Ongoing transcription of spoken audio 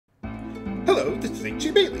Hello, this is H.G.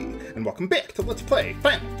 Bailey, and welcome back to Let's Play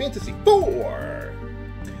Final Fantasy IV!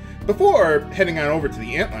 Before heading on over to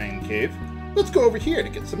the Antlion cave, let's go over here to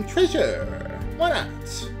get some treasure. Why not?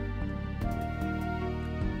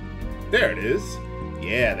 There it is.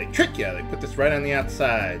 Yeah, they trick you. They put this right on the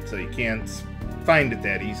outside, so you can't find it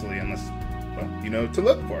that easily unless, well, you know to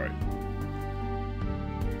look for it.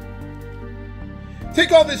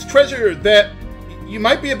 Take all this treasure that you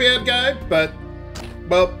might be a bad guy, but,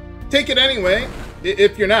 well, take it anyway.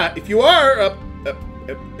 If you're not. If you are,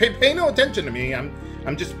 pay no attention to me.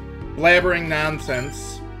 I'm just blabbering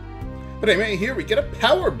nonsense. But anyway, here we get a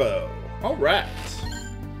power bow. All right.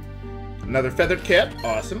 Another feathered cap.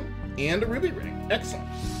 Awesome. And a ruby ring. Excellent.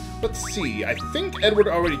 Let's see. I think Edward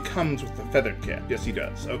already comes with the feathered cap. Yes, he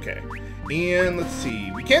does. Okay. And let's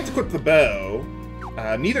see. We can't equip the bow.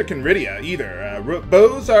 Neither can Rydia either.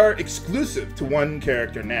 Bows are exclusive to one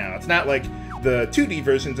character now. It's not like the 2D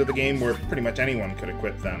versions of the game where pretty much anyone could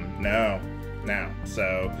equip them. No.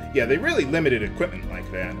 So, yeah, they really limited equipment like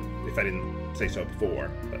that, if I didn't say so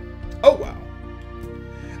before. But, oh wow.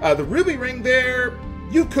 The ruby ring there,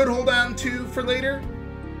 you could hold on to for later.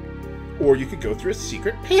 Or you could go through a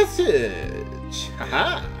secret passage.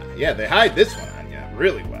 Haha. Yeah, they hide this one on you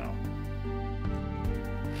really well.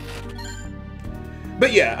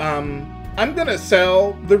 But yeah, I'm gonna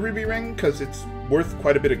sell the ruby ring because it's worth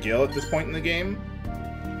quite a bit of gil at this point in the game.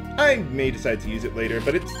 I may decide to use it later,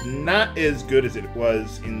 but it's not as good as it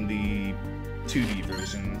was in the 2D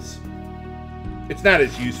versions. It's not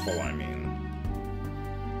as useful, I mean.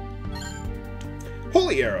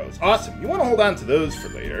 Holy arrows, awesome. You want to hold on to those for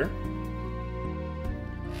later.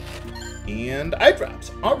 And eye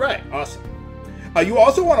drops, alright, awesome. You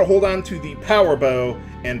also want to hold on to the power bow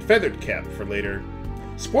and feathered cap for later.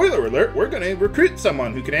 Spoiler alert, we're going to recruit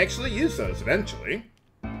someone who can actually use those eventually.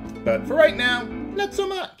 But for right now, not so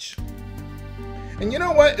much. And you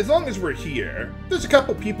know what? As long as we're here, there's a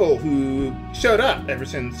couple people who showed up ever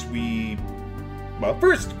since we, well,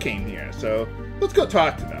 first came here. So let's go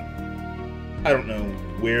talk to them. I don't know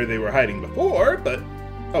where they were hiding before, but...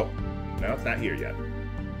 oh, no, it's not here yet.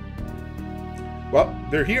 Well,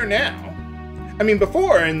 they're here now. I mean,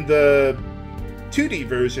 before in the 2D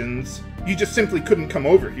versions, you just simply couldn't come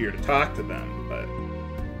over here to talk to them, but...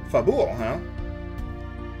 Fabul, huh?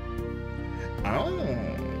 Oh.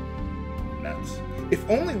 Nuts. If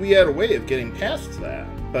only we had a way of getting past that.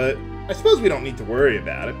 But I suppose we don't need to worry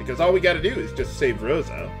about it, because all we gotta do is just save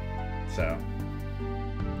Rosa. So...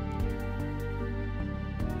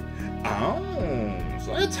 oh,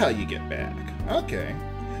 so that's how you get back. Okay.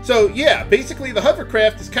 So, yeah, basically the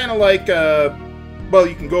hovercraft is kind of like, well,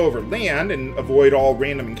 you can go over land and avoid all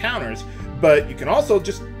random encounters, but you can also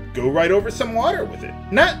just go right over some water with it.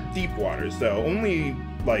 Not deep waters, though, only,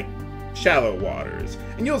 like, shallow waters.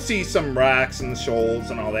 And you'll see some rocks and shoals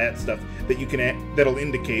and all that stuff that you can that'll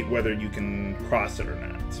indicate whether you can cross it or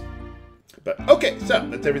not. But, okay, so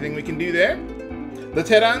that's everything we can do there. Let's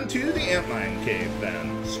head on to the Antlion cave,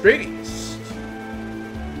 then. Straight east.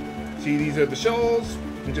 See, these are the shoals,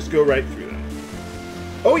 and just go right through them.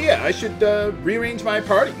 Oh yeah, I should rearrange my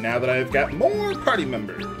party now that I've got more party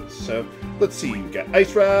members. So, let's see, we've got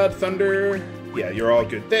Ice Rod, Thunder, yeah, you're all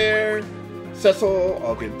good there. Cecil,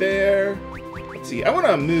 all good there. Let's see, I want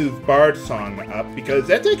to move Bardsong up because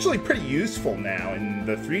that's actually pretty useful now in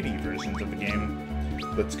the 3D versions of the game.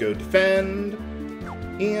 Let's go Defend,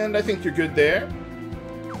 and I think you're good there.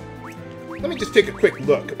 Let me just take a quick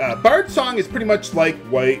look. Bardsong is pretty much like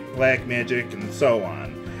White, Black Magic, and so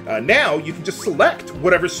on. Now you can just select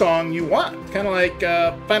whatever song you want. It's kind of like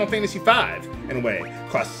Final Fantasy V in a way.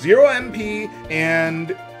 Costs 0 MP,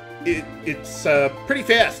 and it's pretty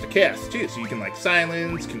fast to cast too. So you can like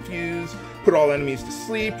silence, confuse, put all enemies to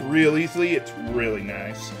sleep real easily. It's really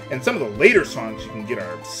nice. And some of the later songs you can get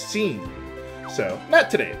are obscene. So, not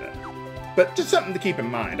today though. But just something to keep in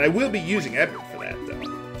mind. I will be using Edward for that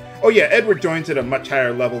though. Oh yeah, Edward joins at a much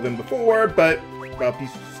higher level than before, but, well,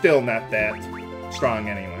 he's still not that strong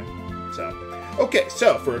anyway. So, okay,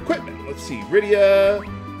 so for equipment, let's see, Rydia,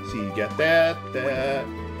 see, you got that.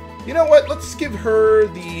 You know what, let's give her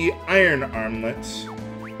the iron armlet,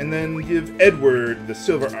 and then give Edward the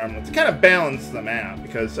silver armlet to kind of balance them out,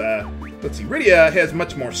 because, let's see, Rydia has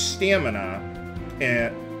much more stamina,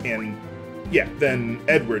 and yeah, than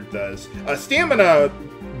Edward does. Stamina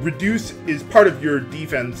is part of your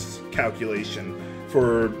defense calculation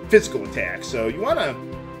for physical attacks, so you want to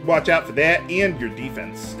watch out for that and your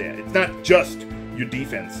defense stat. It's not just your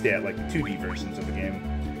defense stat like the 2D versions of the game.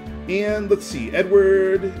 And let's see,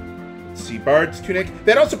 Edward, let's see, Bard's Tunic.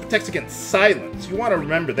 That also protects against silence. You want to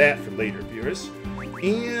remember that for later, viewers.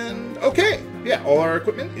 And, okay, yeah, all our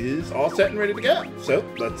equipment is all set and ready to go. So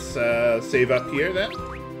let's save up here then.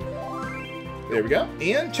 There we go.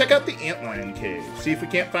 And check out the Antlion cave. See if we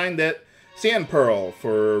can't find that sand pearl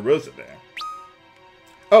for Rosa there.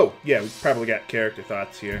 Oh, yeah, we've probably got character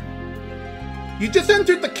thoughts here. You just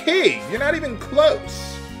entered the cave! You're not even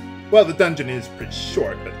close! Well, the dungeon is pretty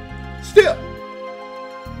short, but still.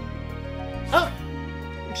 Ah,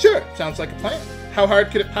 sure, sounds like a plan. How hard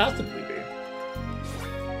could it possibly be?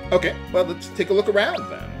 Okay, well, let's take a look around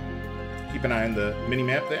then. Keep an eye on the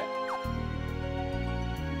mini-map there.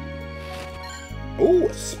 Oh,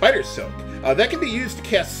 a spider silk. That can be used to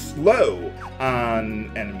cast slow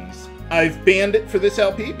on enemies. I've banned it for this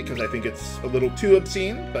LP because I think it's a little too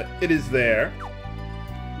obscene, but it is there.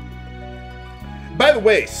 By the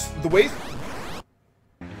way, the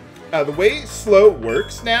way slow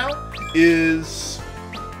works now is...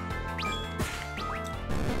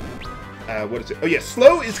 what is it? Oh yeah,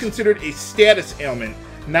 slow is considered a status ailment,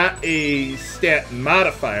 not a stat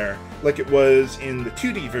modifier like it was in the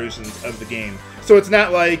 2D versions of the game. So it's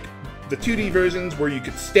not like the 2D versions where you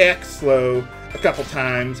could stack slow a couple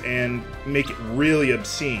times and make it really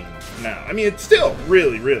obscene. No, I mean, it's still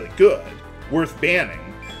really, really good. Worth banning,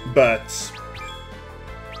 but...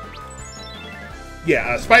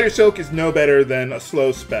 yeah, Spider Silk is no better than a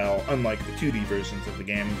slow spell, unlike the 2D versions of the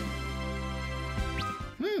game.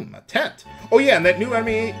 A tent. Oh yeah, and that new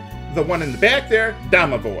enemy, the one in the back there,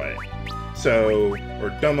 Domovoy. So, or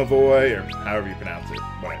Domovoy, or however you pronounce it,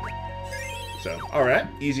 whatever. So, alright,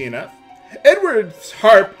 easy enough. Edward's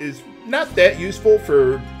harp is not that useful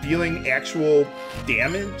for dealing actual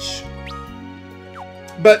damage.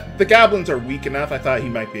 But the goblins are weak enough, I thought he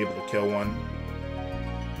might be able to kill one.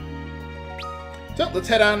 So, let's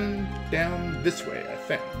head on down this way, I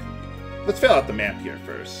think. Let's fill out the map here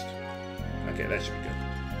first. Okay, that should be good.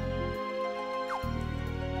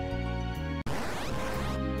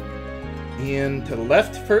 And to the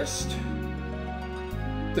left first.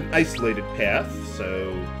 It's an isolated path,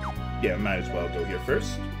 so yeah, might as well go here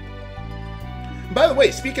first. By the way,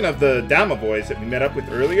 speaking of the Domovoys that we met up with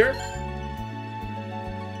earlier,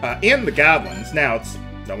 and the goblins, now it's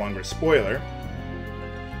no longer a spoiler,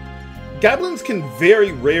 goblins can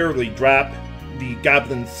very rarely drop the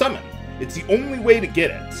goblin summon. It's the only way to get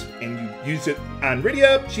it, and you use it on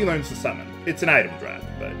Rydia, she learns to summon. It's an item drop,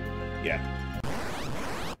 but yeah.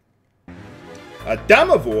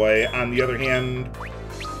 Domovoy, on the other hand,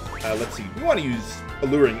 let's see, we want to use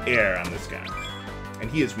Alluring Air on this guy.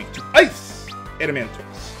 And he is weak to Ice!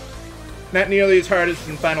 Adamantos. Not nearly as hard as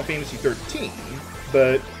in Final Fantasy XIII,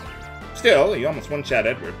 but still, he almost one-shot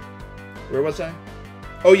Edward. Where was I?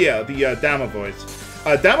 Oh yeah, the Domovoys.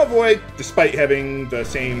 Domovoy, despite having the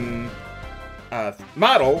same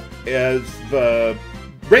model as the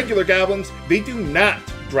regular goblins, they do not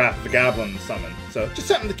drop the goblin summon. So, just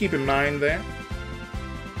something to keep in mind there.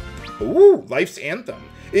 Ooh, Life's Anthem.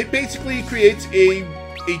 It basically creates an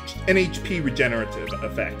HP regenerative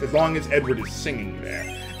effect, as long as Edward is singing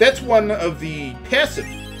there. That's one of the passive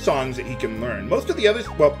songs that he can learn. Most of the others,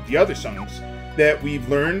 well, the other songs that we've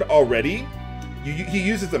learned already, he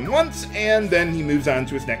uses them once, and then he moves on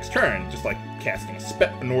to his next turn, just like casting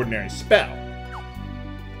an ordinary spell.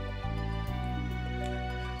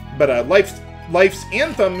 But Life's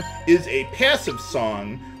Anthem is a passive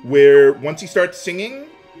song where once he starts singing,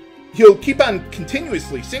 he'll keep on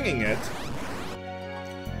continuously singing it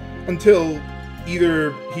until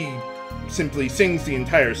either he simply sings the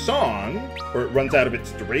entire song, or it runs out of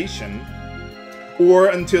its duration, or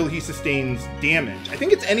until he sustains damage. I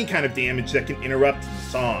think it's any kind of damage that can interrupt the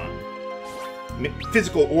song.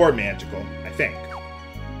 Physical or magical, I think.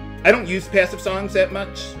 I don't use passive songs that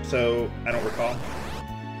much, so I don't recall.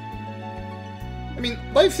 I mean,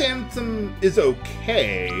 Life's Anthem is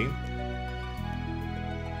okay.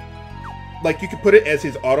 Like, you could put it as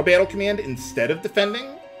his auto battle command instead of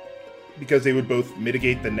defending, because they would both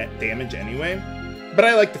mitigate the net damage anyway. But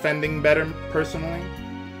I like defending better, personally.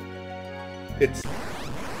 It's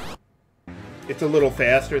a little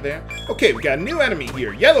faster there. Okay, we got a new enemy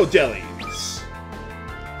here, Yellow Jellies.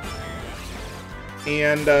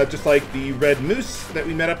 And just like the Red Moose that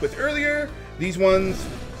we met up with earlier, these ones,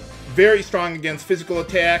 very strong against physical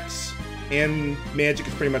attacks, and magic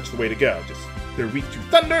is pretty much the way to go. Just, they're weak to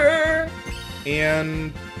thunder,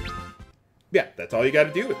 and yeah, that's all you got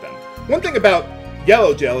to do with them. One thing about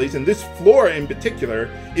Yellow Jellies, and this floor in particular,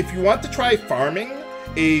 if you want to try farming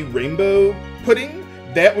a rainbow pudding,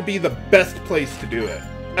 that would be the best place to do it.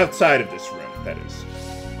 Outside of this room, that is.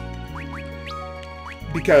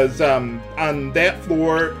 Because on that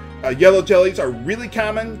floor, Yellow Jellies are really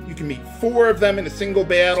common. You can meet 4 of them in a single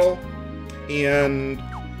battle, and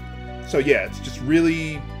So yeah, it's just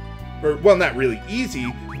really, or well, not really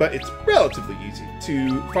easy, but it's relatively easy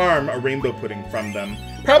to farm a rainbow pudding from them.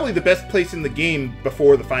 Probably the best place in the game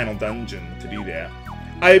before the final dungeon to do that.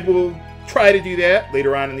 I will try to do that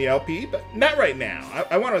later on in the LP, but not right now.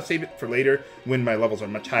 I want to save it for later when my levels are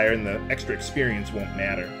much higher and the extra experience won't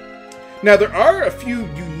matter. Now, there are a few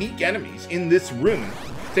unique enemies in this room in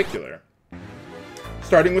particular.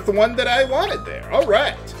 Starting with the one that I wanted there. All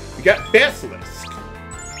right, we got Basilisk.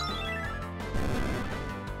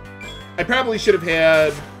 I probably should have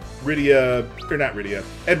had Rydia, or not Rydia,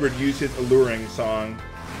 Edward use his alluring song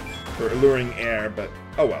for alluring air, but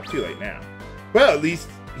oh well, too late now. Well, at least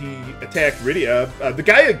he attacked Rydia. The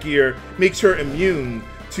Gaia gear makes her immune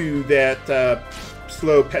to that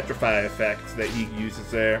slow petrify effect that he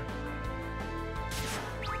uses there.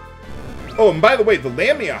 Oh, and by the way, the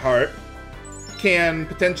Lamia Harp can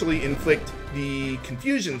potentially inflict the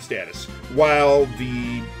confusion status, while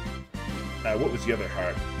the what was the other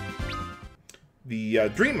harp? The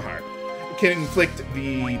Dream Harp can inflict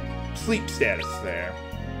the sleep status there.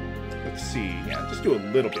 Let's see, yeah, just do a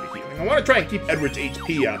little bit of healing. I want to try and keep Edward's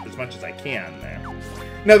HP up as much as I can there.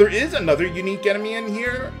 Now, there is another unique enemy in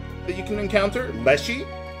here that you can encounter, Leshy.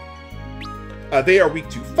 They are weak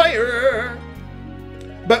to fire,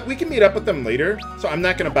 but we can meet up with them later, so I'm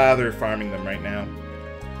not going to bother farming them right now.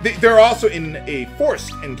 They're also in a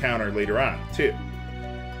forced encounter later on, too.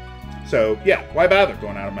 So, yeah, why bother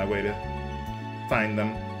going out of my way to find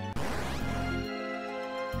them?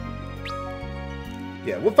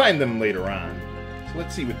 Yeah, we'll find them later on. So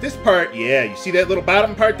let's see, with this part, yeah, you see that little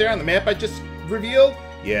bottom part there on the map I just revealed?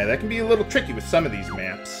 Yeah, that can be a little tricky with some of these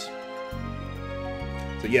maps.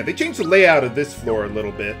 So yeah, they changed the layout of this floor a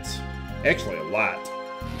little bit. Actually, a lot.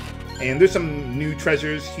 And there's some new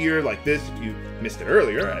treasures here like this, if you missed it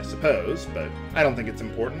earlier, I suppose, but I don't think it's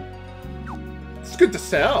important. It's good to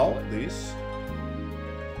sell, at least.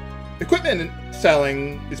 Equipment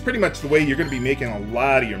selling is pretty much the way you're going to be making a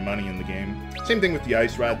lot of your money in the game. Same thing with the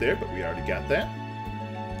ice rod there, but we already got that.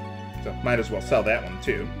 So might as well sell that one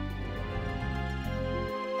too.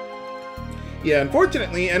 Yeah,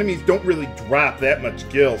 unfortunately, enemies don't really drop that much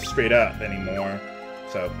gil straight up anymore.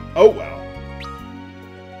 So, oh well.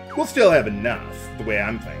 We'll still have enough, the way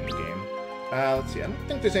I'm playing the game. Let's see, I don't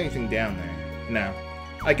think there's anything down there. No,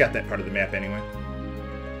 I got that part of the map anyway.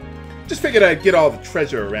 Just figured I'd get all the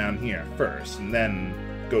treasure around here first, and then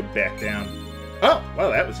go back down. Oh,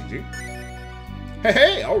 well, that was easy.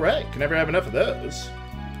 Hey, alright, can never have enough of those.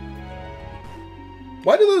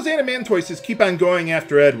 Why do those Animantoises keep on going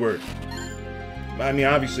after Edward? I mean,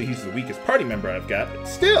 obviously he's the weakest party member I've got, but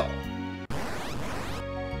still.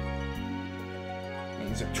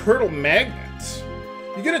 He's a turtle magnet.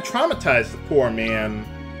 You're gonna traumatize the poor man.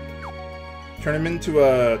 Turn him into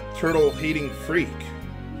a turtle-hating freak.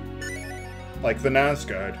 Like the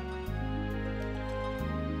Nazgard.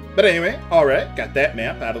 But anyway, alright, got that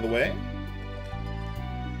map out of the way.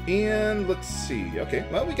 And let's see. Okay,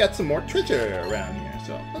 well, we got some more treasure around here,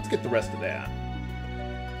 so let's get the rest of that.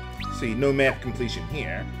 See, no map completion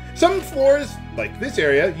here. Some floors, like this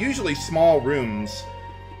area, usually small rooms,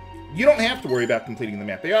 you don't have to worry about completing the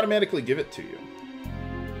map. They automatically give it to you.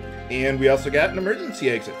 And we also got an emergency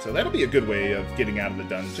exit, so that'll be a good way of getting out of the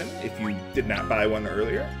dungeon if you did not buy one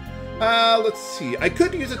earlier. Let's see. I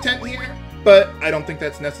could use a tent here, but I don't think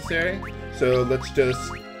that's necessary. So let's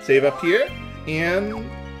just save up here, and,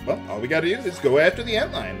 well, all we gotta do is go after the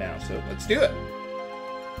Antlion now, so let's do it.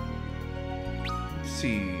 Let's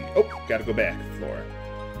see. Oh, gotta go back a floor.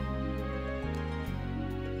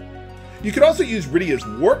 You could also use Rydia's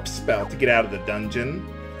warp spell to get out of the dungeon,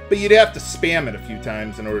 but you'd have to spam it a few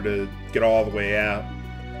times in order to get all the way out,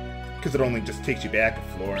 because it only just takes you back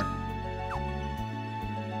a floor.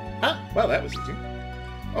 Ah, well, that was easy.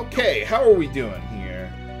 Okay, how are we doing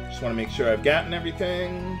here? Just want to make sure I've gotten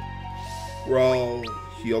everything. We're all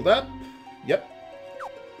healed up. Yep.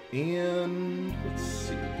 And let's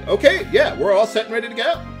see. Okay, yeah, we're all set and ready to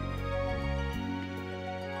go.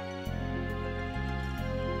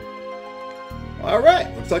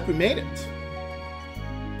 Alright, looks like we made it.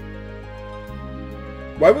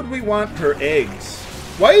 Why would we want her eggs?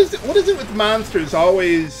 Why is it, what is it with monsters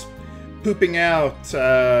always pooping out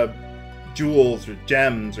jewels or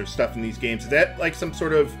gems or stuff in these games? Is that like some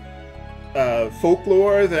sort of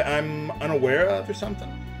folklore that I'm unaware of or something?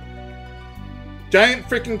 Giant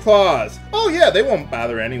freaking claws. Oh yeah, they won't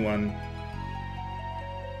bother anyone.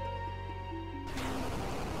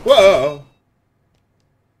 Whoa.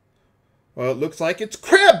 Well, it looks like it's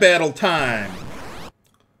crab battle time!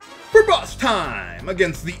 For boss time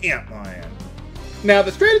against the Antlion. Now,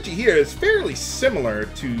 the strategy here is fairly similar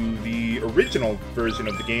to the original version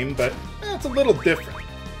of the game, but it's a little different.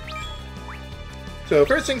 So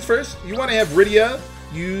first things first, you want to have Rydia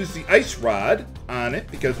use the Ice Rod on it,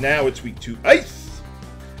 because now it's weak to ice.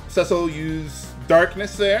 Cecil use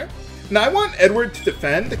Darkness there. Now I want Edward to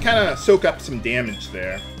defend to kind of soak up some damage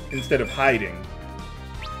there, instead of hiding.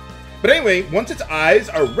 But anyway, once its eyes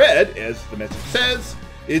are red, as the message says,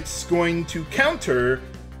 it's going to counter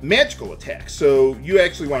magical attacks. So you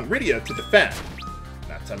actually want Rydia to defend.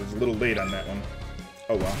 I was a little late on that one.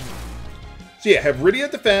 Oh well. So yeah, have Rydia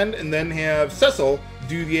defend, and then have Cecil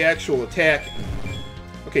do the actual attack.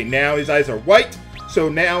 Okay, now his eyes are white, so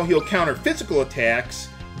now he'll counter physical attacks,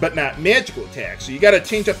 but not magical attacks. So you gotta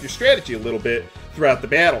change up your strategy a little bit throughout the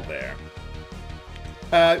battle there.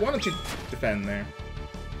 Why don't you defend there?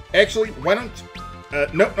 Actually, why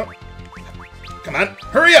don't... no. Come on,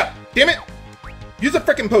 hurry up! Damn it! Use a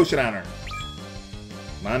frickin' potion on her.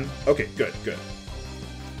 Come on. Okay, good.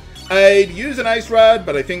 I'd use an Ice Rod,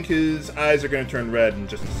 but I think his eyes are going to turn red in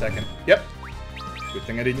just a second. Yep. Good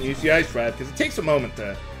thing I didn't use the Ice Rod, because it takes a moment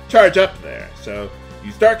to charge up there. So,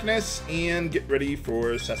 use Darkness, and get ready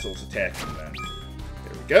for Cecil's attack. Then.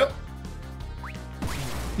 There we go.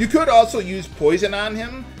 You could also use Poison on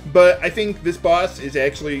him, but I think this boss is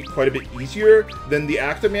actually quite a bit easier than the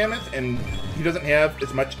Octomammoth, and he doesn't have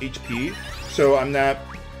as much HP, so I'm not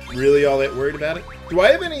really all that worried about it. Do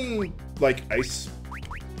I have any, like, ice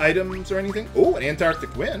items or anything? Oh, an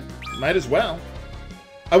Antarctic Wind. Might as well.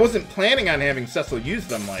 I wasn't planning on having Cecil use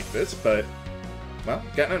them like this, but, well,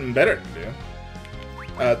 got nothing better to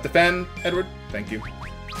do. Defend, Edward. Thank you.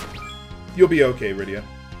 You'll be okay, Rydia.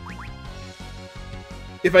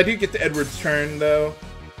 If I do get to Edward's turn, though,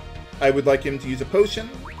 I would like him to use a potion.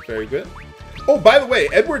 Very good. Oh, by the way,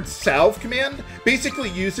 Edward's Salve command basically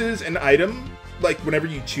uses an item, like whenever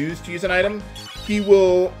you choose to use an item, he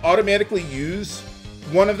will automatically use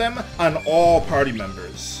one of them on all party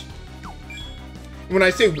members. When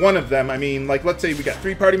I say one of them, I mean, like, let's say we got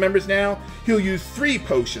 3 party members now, he'll use 3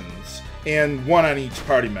 potions, and 1 on each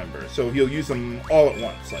party member, so he'll use them all at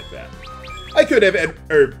once, like that. I could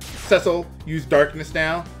have Cecil use Darkness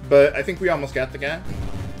now, but I think we almost got the guy.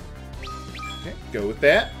 Okay, go with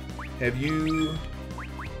that. Have you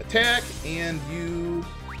attack, and you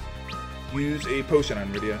use a potion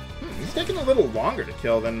on Rydia. He's taking a little longer to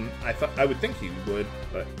kill than I would think he would,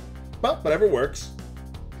 but, well, whatever works.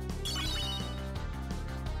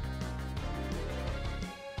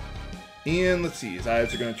 And let's see, his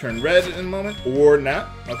eyes are going to turn red in a moment, or not.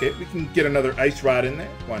 Okay, we can get another Ice Rod in there.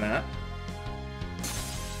 Why not?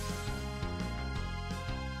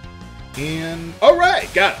 And,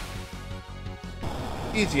 alright, got it.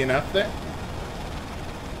 Easy enough there.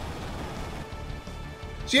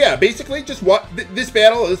 So yeah, basically just this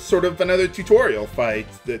battle is sort of another tutorial fight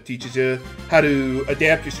that teaches you how to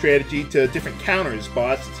adapt your strategy to different counters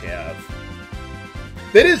bosses have.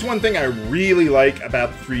 That is one thing I really like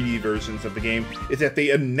about the 3D versions of the game, is that they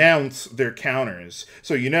announce their counters.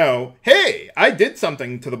 So you know, hey, I did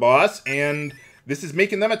something to the boss, and this is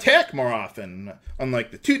making them attack more often,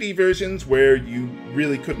 unlike the 2D versions where you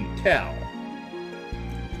really couldn't tell.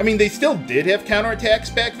 I mean, they still did have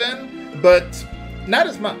counterattacks back then, but not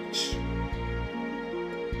as much.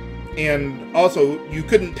 And also, you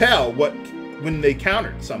couldn't tell when they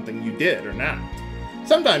countered something you did or not.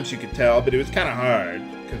 Sometimes you could tell, but it was kind of hard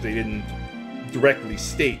because they didn't directly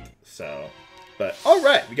state so. But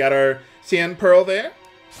alright, we got our Sand Pearl there.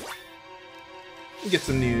 Get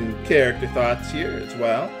some new character thoughts here as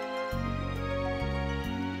well.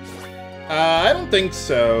 I don't think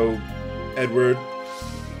so, Edward.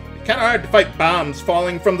 Kind of hard to fight bombs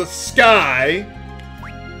falling from the sky,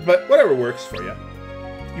 but whatever works for you.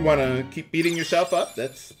 You want to keep beating yourself up?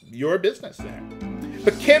 That's your business there.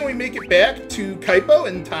 But can we make it back to Kaipo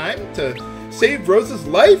in time to save Rose's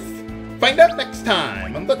life? Find out next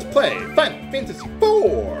time on Let's Play Final Fantasy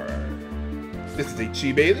IV. This is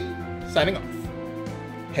H.G. Bailey, signing off.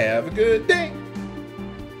 Have a good day.